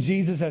is seeing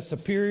Jesus as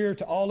superior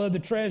to all other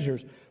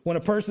treasures. When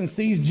a person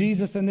sees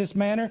Jesus in this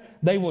manner,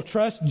 they will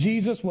trust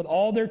Jesus with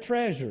all their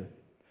treasure.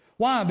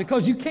 Why?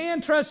 Because you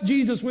can trust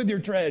Jesus with your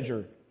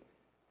treasure.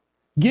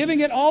 Giving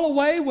it all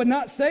away would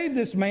not save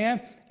this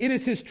man. It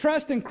is his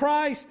trust in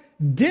Christ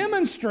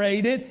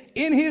demonstrated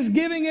in his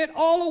giving it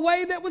all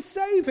away that would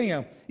save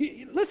him.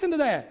 Listen to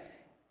that.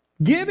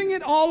 Giving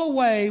it all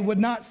away would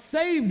not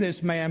save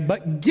this man,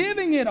 but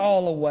giving it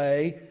all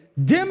away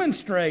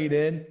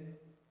demonstrated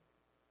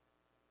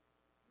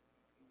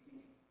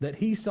that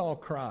he saw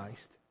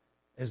Christ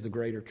as the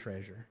greater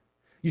treasure.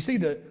 You see,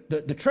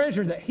 the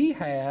treasure that he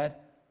had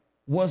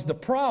was the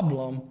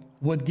problem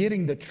with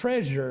getting the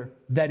treasure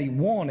that he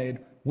wanted,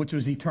 which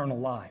was eternal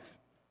life.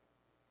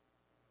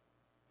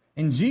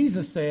 And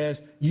Jesus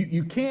says,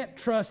 you can't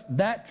trust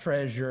that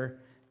treasure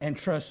and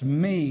trust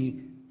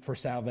me for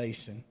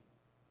salvation.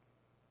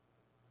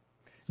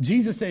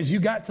 Jesus says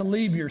you got to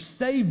leave your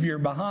Savior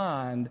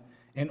behind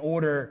in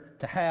order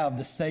to have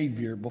the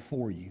Savior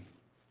before you.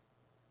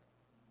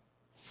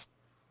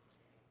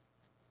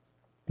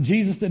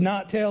 Jesus did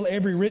not tell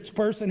every rich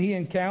person he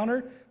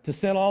encountered to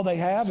sell all they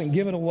have and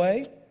give it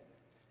away.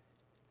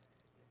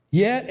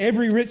 Yet,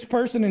 every rich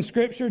person in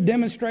Scripture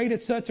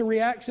demonstrated such a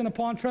reaction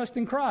upon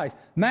trusting Christ.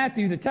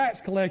 Matthew, the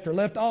tax collector,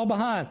 left all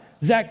behind.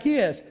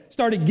 Zacchaeus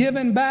started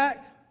giving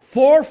back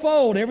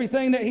fourfold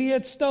everything that he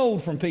had stole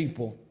from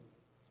people.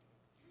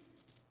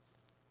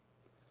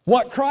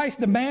 What Christ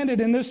demanded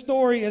in this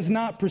story is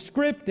not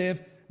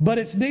prescriptive, but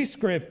it's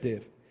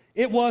descriptive.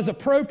 It was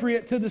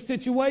appropriate to the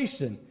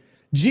situation.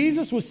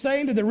 Jesus was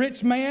saying to the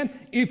rich man,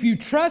 if you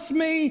trust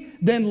me,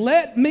 then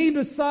let me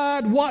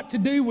decide what to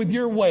do with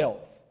your wealth.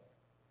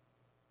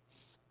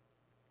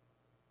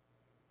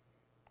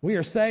 We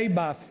are saved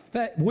by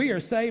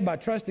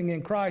trusting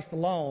in Christ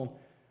alone.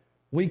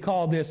 We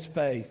call this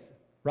faith.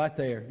 Right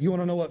there. You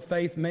want to know what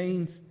faith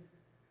means?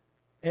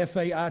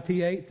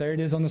 F-A-I-T-H. There it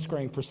is on the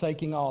screen.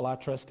 Forsaking all, I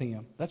trust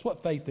him. That's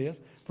what faith is.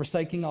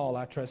 Forsaking all,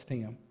 I trust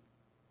him.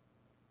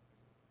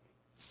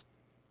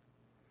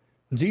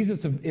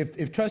 Jesus,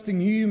 if trusting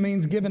you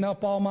means giving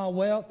up all my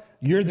wealth,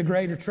 you're the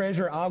greater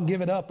treasure. I'll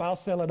give it up. I'll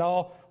sell it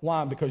all.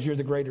 Why? Because you're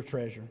the greater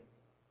treasure.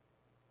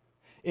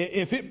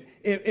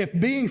 If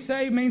being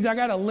saved means I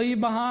got to leave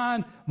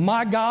behind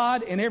my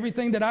God and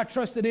everything that I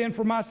trusted in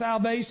for my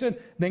salvation,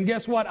 then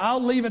guess what?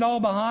 I'll leave it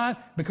all behind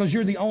because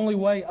you're the only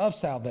way of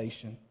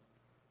salvation.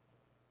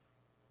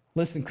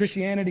 Listen,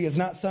 Christianity is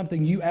not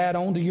something you add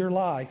on to your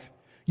life.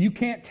 You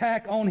can't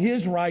tack on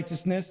his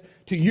righteousness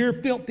to your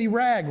filthy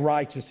rag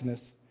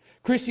righteousness.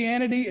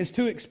 Christianity is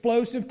too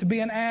explosive to be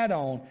an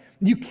add-on.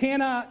 You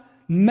cannot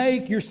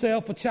make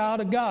yourself a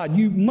child of God.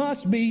 You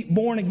must be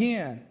born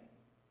again.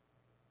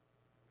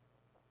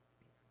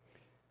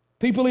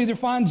 People either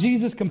find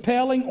Jesus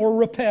compelling or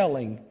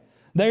repelling.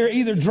 They are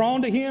either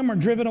drawn to him or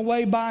driven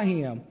away by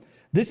him.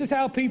 This is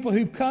how people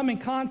who come in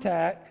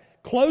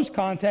close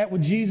contact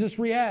with Jesus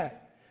react.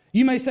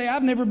 You may say,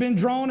 I've never been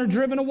drawn or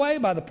driven away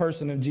by the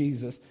person of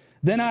Jesus.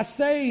 Then I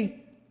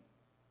say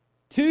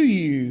to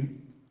you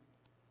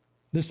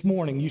this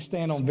morning, you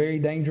stand on very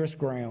dangerous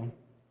ground.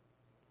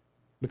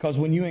 Because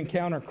when you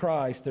encounter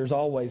Christ, there's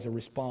always a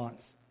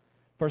response.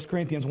 1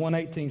 Corinthians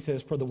 1:18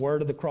 says, for the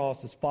word of the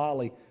cross is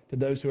folly to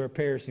those who are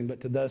perishing,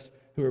 but to those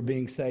who are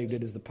being saved,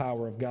 it is the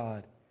power of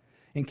God.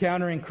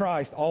 Encountering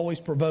Christ always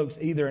provokes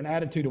either an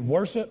attitude of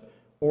worship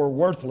or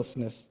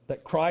worthlessness,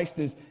 that Christ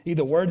is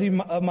either worthy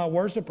of my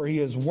worship or he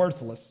is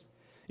worthless.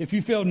 If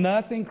you feel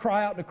nothing,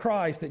 cry out to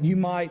Christ that you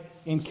might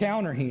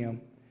encounter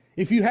him.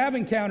 If you have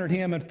encountered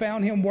him and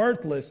found him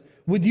worthless,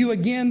 would you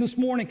again this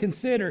morning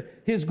consider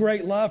his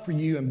great love for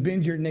you and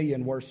bend your knee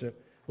in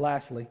worship?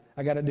 Lastly,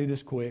 I got to do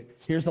this quick.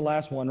 Here's the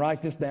last one.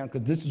 Write this down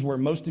because this is where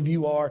most of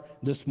you are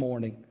this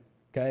morning.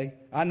 Okay?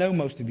 I know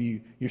most of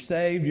you. You're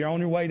saved. You're on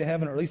your way to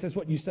heaven, or at least that's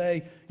what you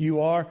say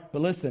you are.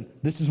 But listen,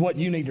 this is what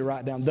you need to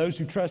write down. Those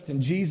who trust in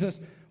Jesus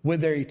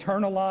with their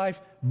eternal life,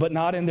 but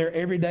not in their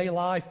everyday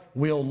life,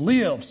 will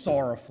live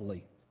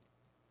sorrowfully.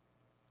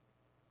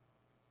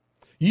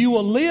 You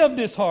will live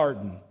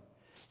disheartened.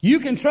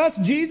 You can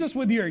trust Jesus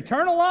with your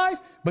eternal life,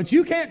 but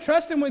you can't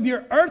trust him with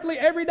your earthly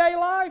everyday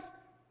life.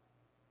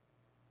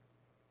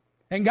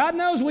 And God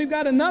knows we've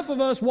got enough of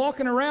us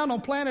walking around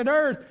on planet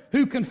Earth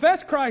who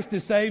confess Christ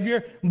as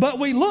Savior, but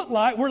we look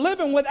like we're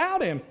living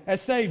without him as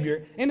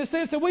Savior, in the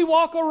sense that we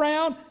walk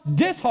around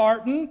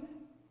disheartened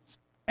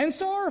and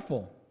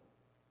sorrowful.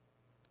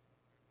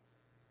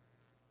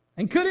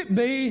 And could it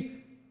be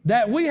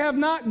that we have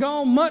not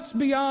gone much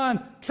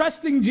beyond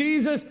trusting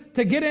Jesus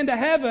to get into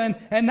heaven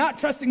and not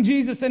trusting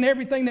Jesus in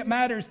everything that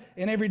matters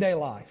in everyday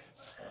life?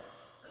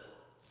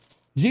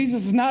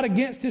 Jesus is not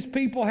against his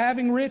people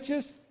having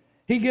riches.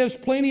 He gives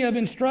plenty of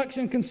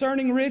instruction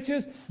concerning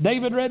riches.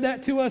 David read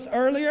that to us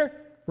earlier,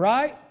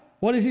 right?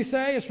 What does he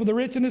say? As for the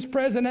rich in this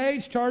present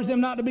age, charge them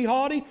not to be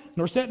haughty,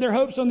 nor set their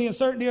hopes on the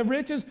uncertainty of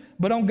riches,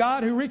 but on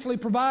God who richly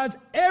provides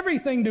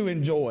everything to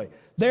enjoy.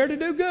 They're to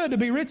do good, to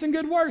be rich in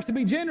good works, to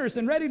be generous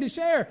and ready to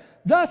share,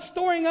 thus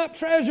storing up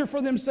treasure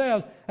for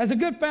themselves as a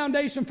good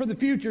foundation for the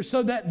future,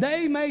 so that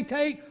they may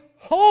take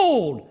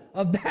hold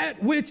of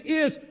that which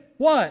is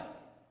what?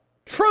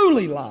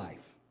 Truly life.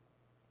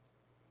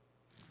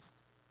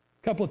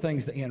 A couple of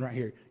things to end right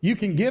here. You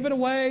can give it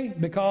away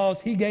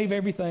because he gave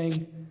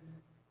everything.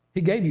 He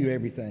gave you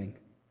everything.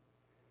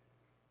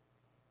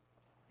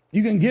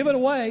 You can give it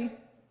away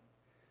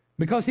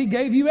because he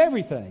gave you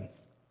everything.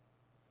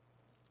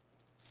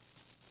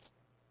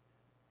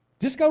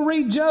 Just go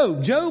read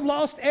Job. Job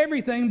lost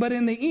everything, but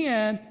in the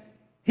end,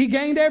 he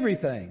gained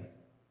everything.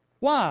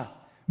 Why?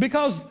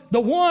 Because the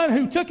one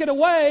who took it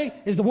away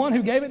is the one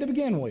who gave it to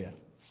begin with.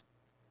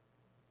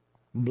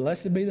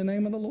 Blessed be the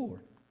name of the Lord.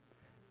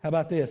 How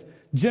about this?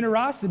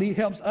 Generosity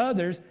helps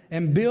others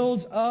and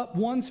builds up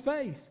one's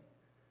faith.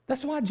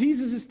 That's why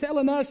Jesus is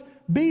telling us,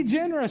 be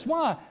generous.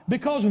 Why?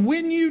 Because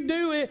when you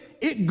do it,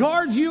 it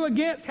guards you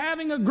against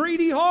having a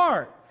greedy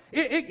heart.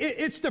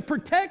 It's the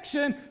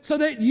protection so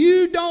that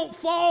you don't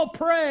fall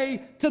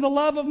prey to the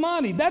love of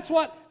money. That's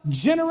what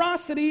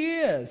generosity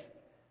is.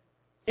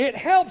 It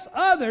helps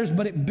others,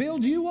 but it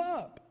builds you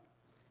up.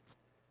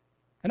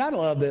 And I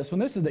love this one.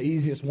 This is the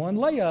easiest one.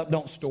 Lay up,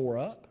 don't store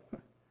up.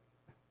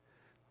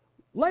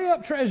 Lay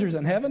up treasures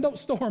in heaven. Don't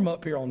store them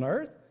up here on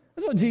earth.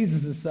 That's what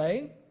Jesus is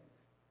saying.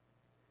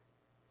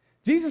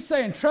 Jesus is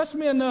saying, trust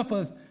me enough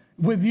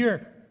with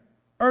your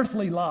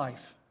earthly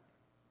life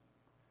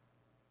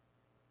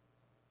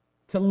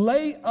to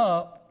lay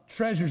up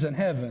treasures in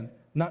heaven,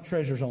 not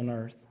treasures on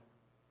earth.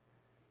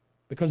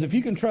 Because if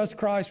you can trust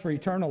Christ for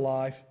eternal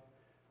life,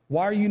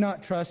 why are you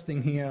not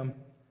trusting him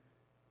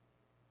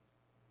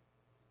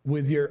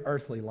with your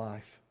earthly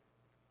life?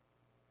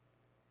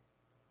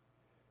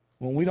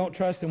 When we don't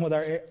trust him with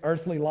our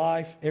earthly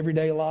life,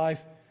 everyday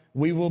life,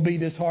 we will be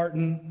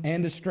disheartened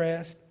and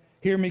distressed.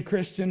 Hear me,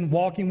 Christian,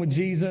 walking with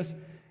Jesus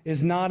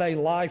is not a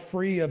life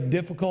free of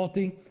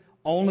difficulty,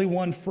 only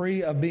one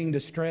free of being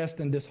distressed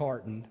and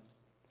disheartened.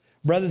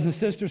 Brothers and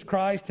sisters,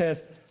 Christ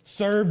has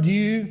saved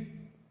you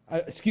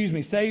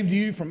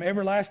from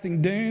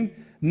everlasting doom,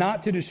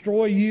 not to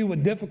destroy you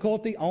with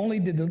difficulty, only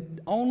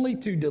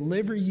to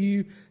deliver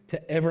you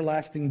to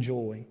everlasting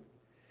joy.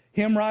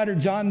 Hymn writer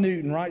John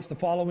Newton writes the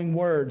following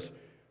words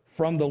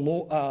from the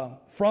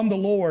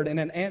Lord in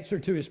an answer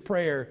to his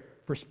prayer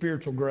for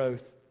spiritual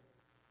growth.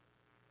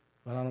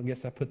 But I don't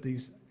guess I put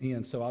these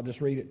in, so I'll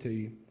just read it to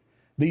you.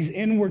 These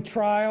inward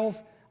trials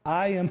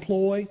I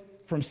employ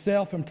from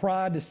self and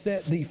pride to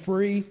set thee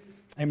free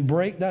and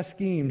break thy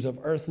schemes of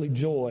earthly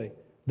joy,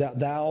 that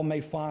thou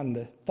may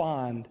find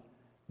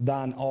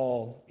thine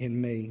all in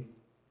me.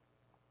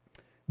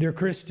 Dear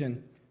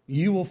Christian,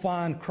 you will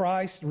find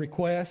Christ's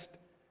request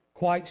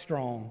quite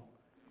strong,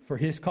 for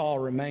his call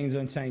remains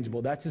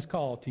unchangeable. That's his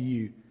call to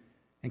you.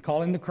 And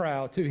calling the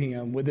crowd to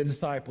him with the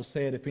disciples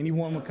said, if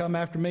anyone will come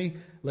after me,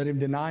 let him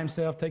deny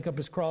himself, take up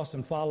his cross,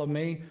 and follow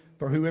me.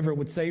 For whoever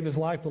would save his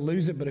life will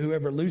lose it, but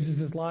whoever loses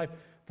his life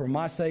for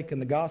my sake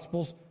and the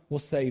gospel's will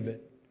save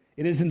it.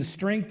 It is in the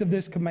strength of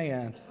this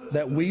command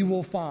that we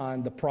will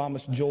find the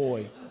promised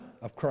joy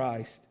of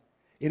Christ.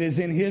 It is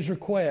in his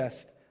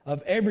request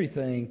of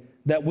everything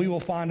that we will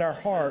find our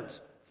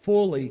hearts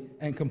fully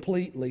and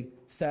completely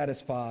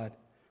satisfied.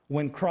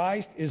 When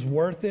Christ is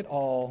worth it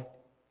all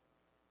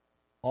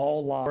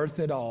life, worth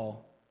it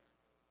all,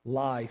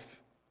 life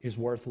is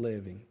worth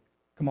living.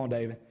 Come on,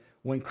 David.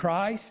 When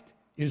Christ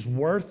is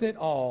worth it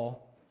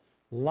all,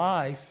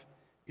 life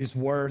is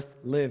worth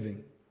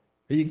living.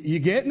 You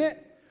getting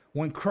it?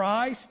 When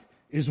Christ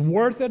is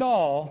worth it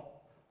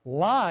all,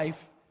 life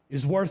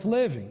is worth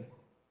living.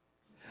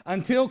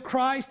 Until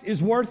Christ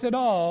is worth it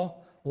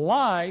all,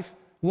 life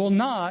will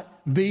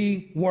not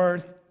be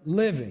worth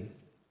living.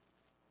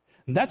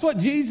 And that's what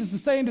Jesus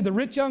is saying to the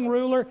rich young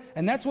ruler,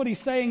 and that's what he's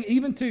saying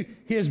even to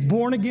his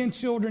born-again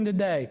children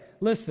today.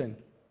 Listen,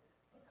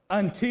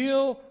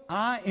 until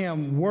I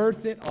am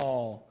worth it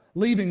all,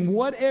 leaving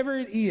whatever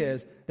it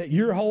is that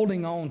you're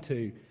holding on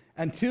to,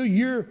 until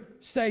you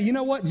say, you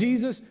know what,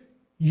 Jesus,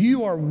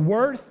 you are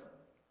worth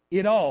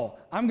it all.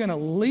 I'm going to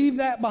leave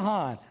that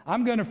behind.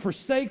 I'm going to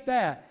forsake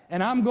that.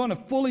 And I'm going to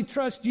fully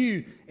trust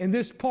you in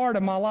this part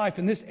of my life,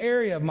 in this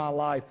area of my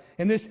life,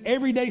 in this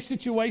everyday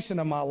situation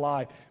of my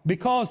life.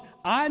 Because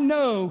I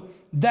know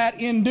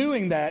that in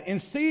doing that, in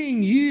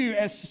seeing you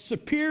as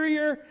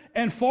superior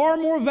and far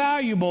more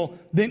valuable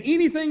than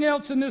anything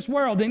else in this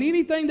world, than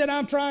anything that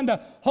I'm trying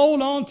to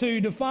hold on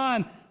to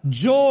find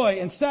joy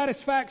and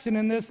satisfaction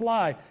in this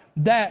life,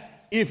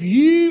 that if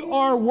you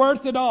are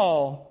worth it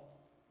all,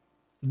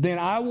 then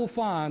I will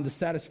find the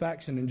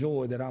satisfaction and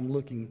joy that I'm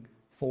looking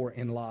for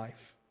in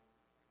life.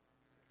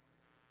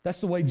 That's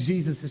the way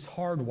Jesus has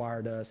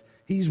hardwired us.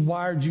 He's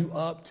wired you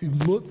up to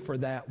look for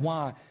that.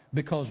 Why?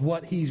 Because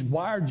what He's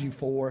wired you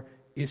for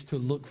is to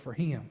look for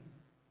Him.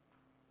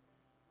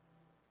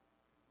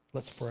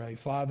 Let's pray.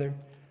 Father,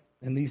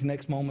 in these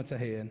next moments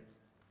ahead,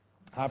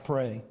 I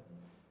pray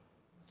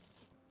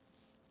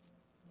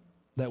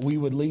that we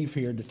would leave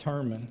here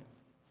determined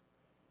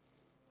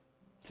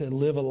to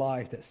live a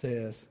life that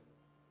says,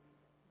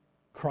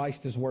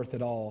 Christ is worth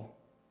it all,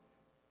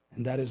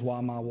 and that is why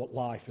my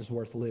life is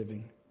worth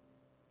living.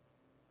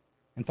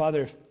 And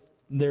Father, if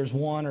there's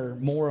one or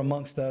more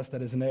amongst us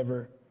that has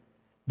never,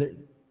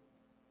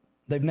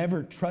 they've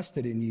never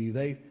trusted in you.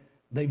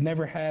 They've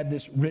never had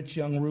this rich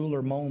young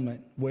ruler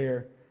moment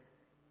where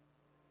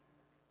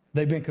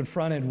they've been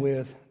confronted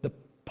with the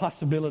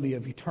possibility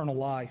of eternal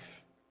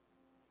life.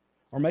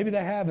 Or maybe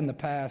they have in the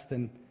past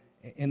and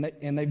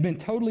they've been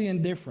totally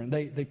indifferent.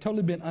 They've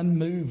totally been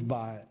unmoved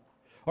by it.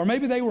 Or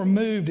maybe they were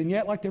moved, and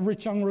yet like the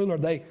rich young ruler,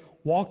 they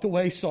walked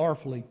away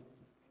sorrowfully.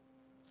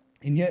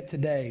 And yet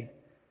today,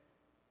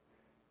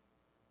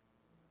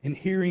 in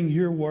hearing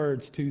your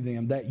words to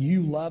them, that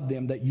you love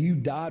them, that you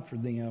died for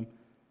them,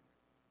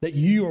 that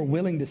you are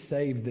willing to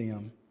save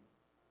them,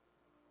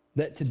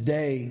 that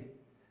today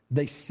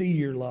they see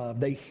your love,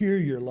 they hear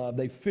your love,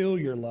 they feel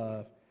your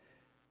love,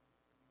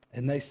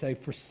 and they say,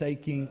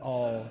 forsaking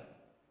all,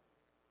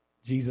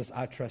 Jesus,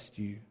 I trust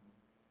you.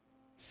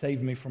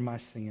 Save me from my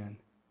sin.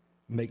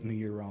 Make me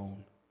your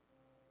own.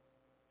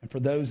 And for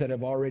those that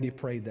have already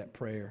prayed that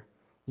prayer,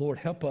 Lord,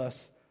 help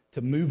us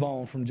to move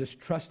on from just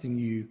trusting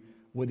you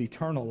with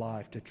eternal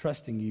life to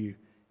trusting you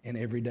in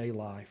everyday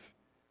life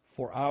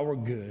for our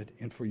good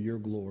and for your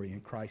glory.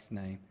 In Christ's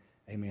name,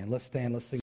 amen. Let's stand, let's sing.